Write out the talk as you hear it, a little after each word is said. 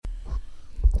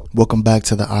Welcome back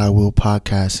to the I Will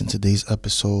podcast. In today's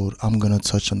episode, I'm going to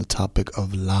touch on the topic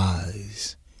of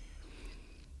lies.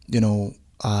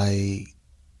 I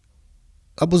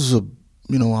was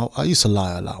I used to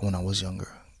lie a lot when I was younger.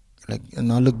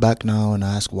 And I look back now and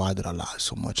I ask, why did I lie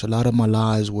so much? A lot of my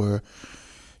lies were,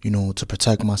 to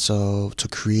protect myself, to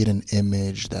create an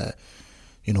image that,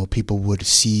 people would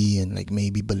see and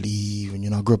maybe believe.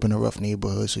 And, I grew up in a rough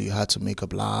neighborhood, so you had to make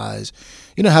up lies.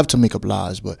 You didn't have to make up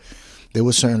lies, but there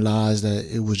were certain lies that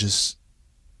it was just,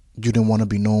 you didn't want to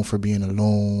be known for being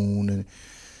alone. And,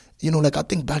 I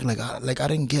think back, I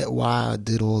didn't get why I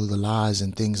did all the lies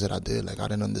and things that I did. I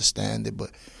didn't understand it,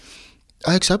 but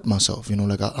I accept myself,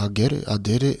 I get it. I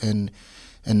did it. And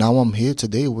now I'm here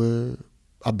today where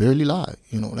I barely lie.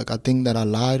 I think that I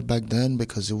lied back then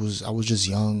because I was just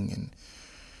young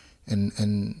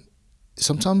and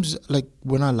sometimes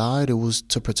when I lied, it was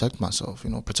to protect myself,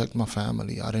 protect my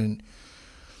family. I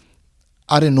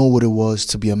didn't know what it was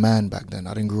to be a man back then.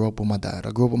 I didn't grow up with my dad.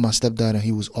 I grew up with my stepdad, and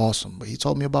he was awesome. But he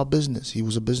taught me about business. He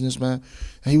was a businessman,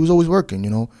 and he was always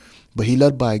working, But he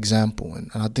led by example. And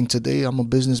I think today I'm a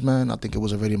businessman. I think it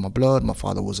was already in my blood. My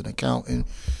father was an accountant.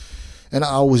 And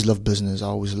I always loved business. I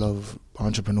always loved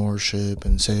entrepreneurship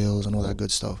and sales and all that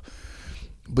good stuff.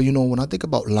 But, when I think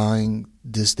about lying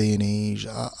this day and age,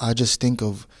 I just think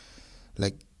of,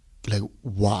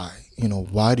 why?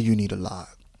 Why do you need to lie?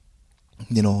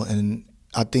 And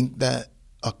I think that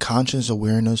a conscious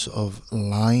awareness of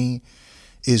lying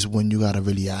is when you got to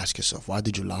really ask yourself, why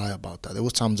did you lie about that? There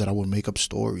was times that I would make up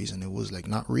stories and it was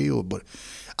not real, but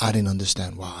I didn't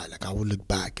understand why. I would look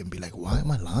back and be like, why am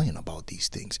I lying about these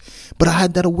things? But I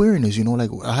had that awareness,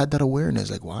 I had that awareness,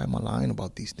 why am I lying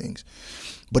about these things?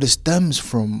 But it stems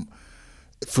from,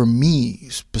 for me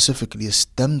specifically, it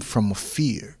stemmed from a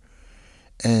fear.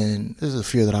 And this is a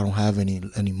fear that I don't have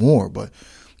anymore, but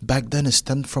back then it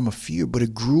stemmed from a fear, but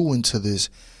it grew into this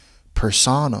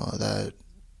persona that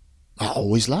I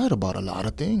always lied about a lot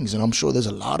of things. And I'm sure there's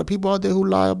a lot of people out there who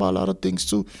lie about a lot of things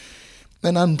too.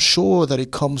 And I'm sure that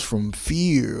it comes from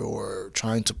fear or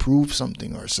trying to prove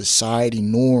something or society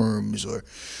norms or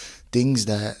things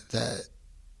that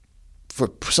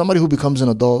for somebody who becomes an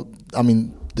adult,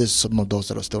 there's some adults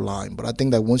that are still lying. But I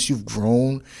think that once you've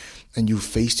grown and you've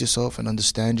faced yourself and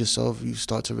understand yourself, you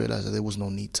start to realize that there was no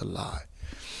need to lie.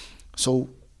 So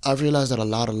I've realized that a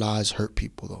lot of lies hurt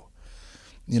people, though.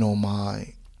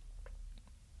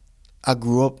 I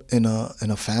grew up in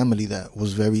a family that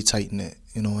was very tight knit,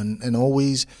 and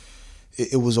always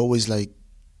it was always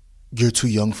you're too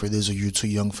young for this or you're too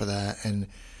young for that, and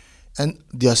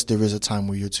yes, there is a time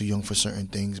where you're too young for certain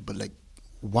things, but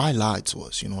why lie to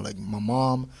us? My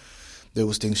mom, there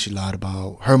was things she lied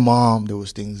about. Her mom, there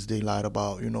was things they lied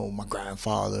about. My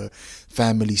grandfather,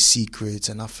 family secrets,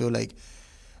 and I feel like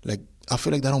that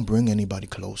don't bring anybody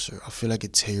closer. I feel like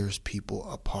it tears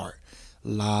people apart.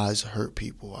 Lies hurt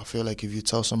people. I feel like if you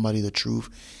tell somebody the truth,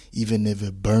 even if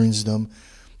it burns them,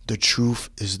 the truth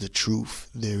is the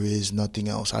truth. There is nothing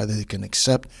else. Either they can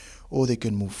accept or they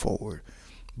can move forward.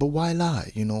 But why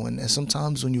lie? And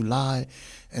sometimes when you lie,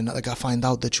 and I find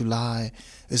out that you lie,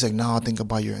 it's now I think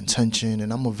about your intention,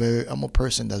 and I'm a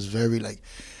person that's very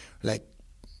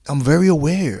I'm very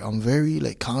aware. I'm very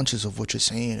conscious of what you're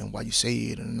saying and why you say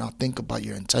it, and I think about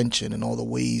your intention and all the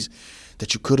ways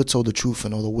that you could have told the truth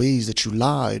and all the ways that you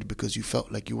lied because you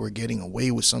felt like you were getting away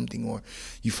with something, or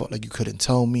you felt like you couldn't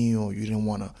tell me, or you didn't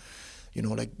want to,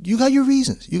 you got your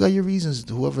reasons. You got your reasons.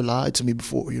 Whoever lied to me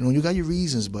before, you got your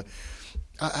reasons. But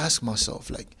I ask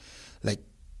myself,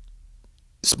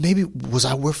 maybe was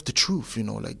I worth the truth?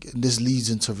 This leads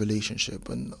into relationship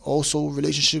and also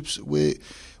relationships with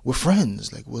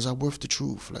friends. Was I worth the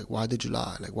truth? Why did you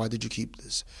lie? Why did you keep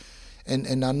this?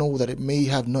 And I know that it may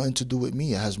have nothing to do with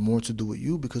me. It has more to do with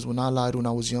you, because when I lied when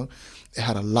I was young, it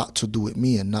had a lot to do with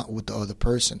me and not with the other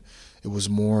person. It was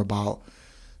more about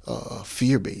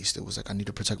fear-based. It was I need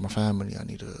to protect my family. I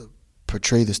need to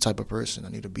portray this type of person. I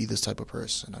need to be this type of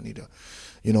person. I need to,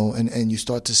 and you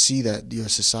start to see that your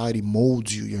society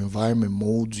molds you, your environment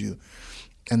molds you.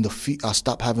 And I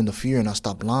stopped having the fear and I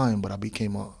stopped lying, but I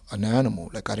became an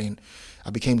animal. I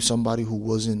became somebody who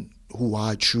wasn't who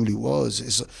I truly was.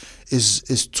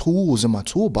 Is tools in my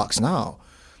toolbox now,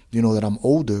 that I'm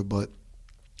older. But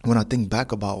when I think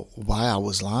back about why I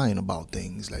was lying about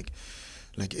things,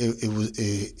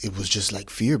 it was just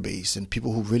fear based, and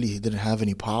people who really didn't have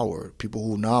any power. People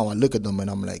who now I look at them and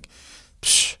I'm like,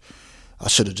 psh, I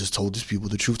should have just told these people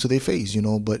the truth to their face,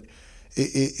 But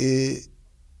it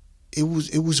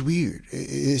was weird.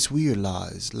 It's weird.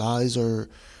 Lies are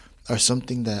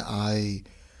something that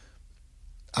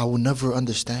I will never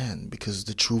understand, because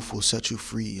the truth will set you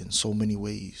free in so many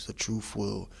ways. The truth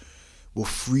will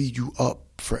free you up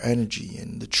for energy,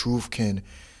 and the truth can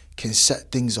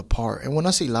set things apart. And when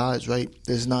I say lies, right,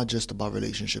 it's not just about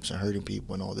relationships and hurting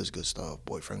people and all this good stuff.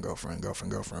 Boyfriend, girlfriend,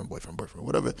 girlfriend, girlfriend, boyfriend, boyfriend,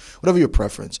 whatever your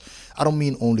preference. I don't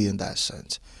mean only in that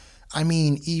sense. I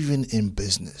mean even in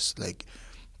business. Like,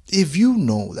 if you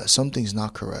know that something's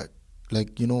not correct,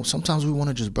 like, sometimes we want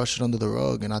to just brush it under the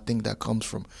rug, and I think that comes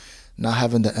from not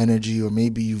having the energy, or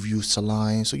maybe you've used to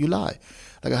lying, so you lie.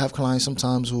 Like, I have clients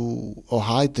sometimes who or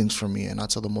hide things from me, and I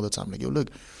tell them all the time, like, yo,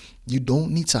 look, you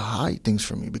don't need to hide things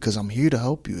from me, because I'm here to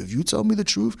help you. If you tell me the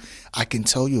truth, I can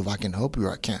tell you if I can help you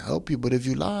or I can't help you. But if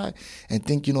you lie and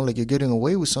think, like you're getting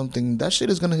away with something, that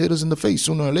shit is going to hit us in the face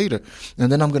sooner or later.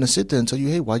 And then I'm going to sit there and tell you,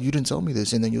 hey, why you didn't tell me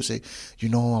this? And then you'll say, I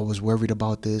was worried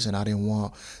about this and I didn't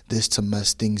want this to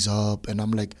mess things up. And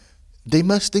I'm like, they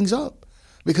messed things up.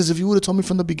 Because if you would have told me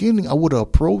from the beginning, I would have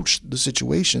approached the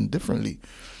situation differently.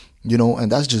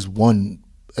 And that's just one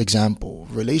example.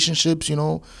 Relationships,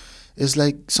 it's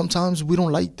like sometimes we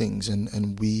don't like things,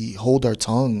 and we hold our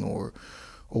tongue, or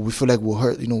we feel like we'll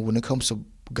hurt. When it comes to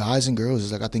guys and girls,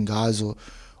 it's like I think guys will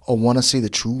want to say the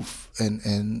truth,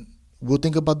 and we'll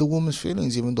think about the woman's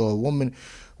feelings, even though a woman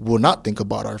will not think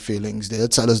about our feelings. They'll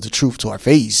tell us the truth to our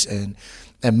face and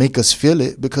make us feel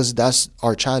it, because that's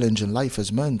our challenge in life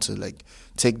as men, to like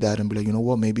take that and be like, you know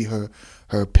what, maybe her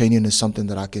opinion is something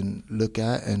that I can look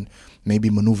at and maybe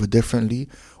maneuver differently.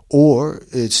 Or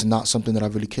it's not something that I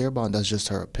really care about, and that's just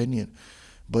her opinion.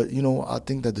 But, I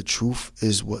think that the truth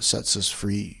is what sets us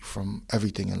free from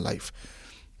everything in life.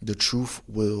 The truth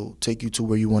will take you to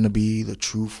where you want to be. The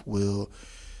truth will,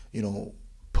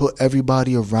 put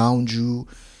everybody around you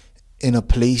in a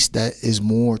place that is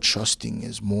more trusting,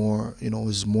 is more,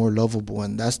 is more lovable.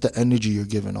 And that's the energy you're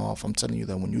giving off. I'm telling you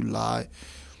that when you lie,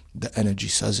 the energy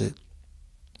says it.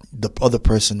 The other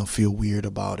person will feel weird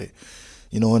about it.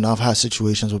 And I've had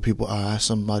situations where I ask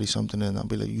somebody something and I'll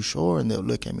be like, you sure? And they'll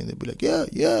look at me and they'll be like,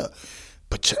 yeah.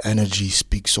 But your energy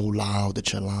speaks so loud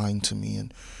that you're lying to me.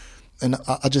 And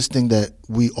I just think that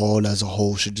we all as a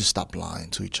whole should just stop lying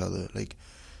to each other. Like,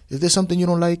 if there's something you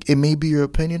don't like, it may be your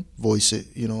opinion, voice it.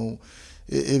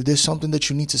 If there's something that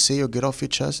you need to say or get off your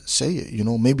chest, say it.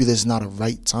 Maybe there's not a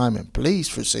right time and place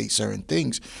for say certain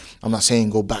things. I'm not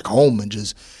saying go back home and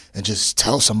just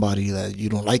tell somebody that you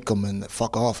don't like them and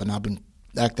fuck off and I've been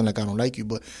acting like I don't like you.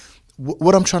 But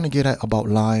what I'm trying to get at about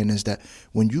lying is that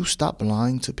when you stop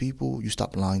lying to people, you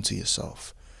stop lying to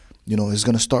yourself. It's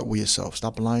going to start with yourself.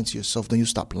 Stop lying to yourself, then you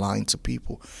stop lying to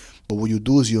people. But what you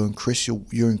do is you increase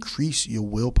your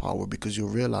willpower, because you'll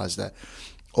realize that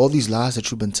all these lies that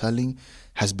you've been telling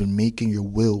has been making your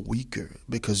will weaker,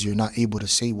 because you're not able to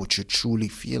say what you're truly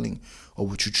feeling or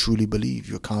what you truly believe.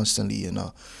 You're constantly in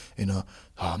a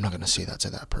I'm not going to say that to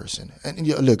that person. And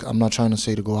look, I'm not trying to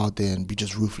say to go out there and be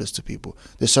just ruthless to people.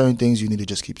 There's certain things you need to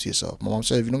just keep to yourself. My mom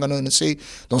said, if you don't got nothing to say,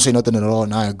 don't say nothing at all,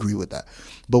 and I agree with that.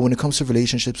 But when it comes to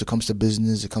relationships, it comes to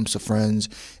business, it comes to friends,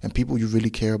 and people you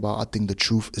really care about, I think the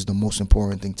truth is the most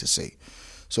important thing to say.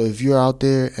 So if you're out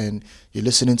there and you're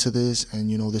listening to this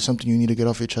and, there's something you need to get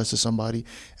off your chest to somebody,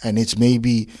 and it's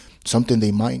maybe something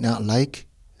they might not like,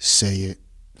 say it.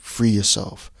 Free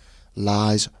yourself.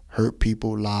 Lies hurt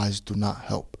people. Lies do not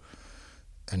help.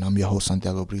 And I'm your host,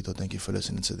 Santiago Brito. Thank you for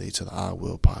listening today to the I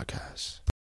Will podcast.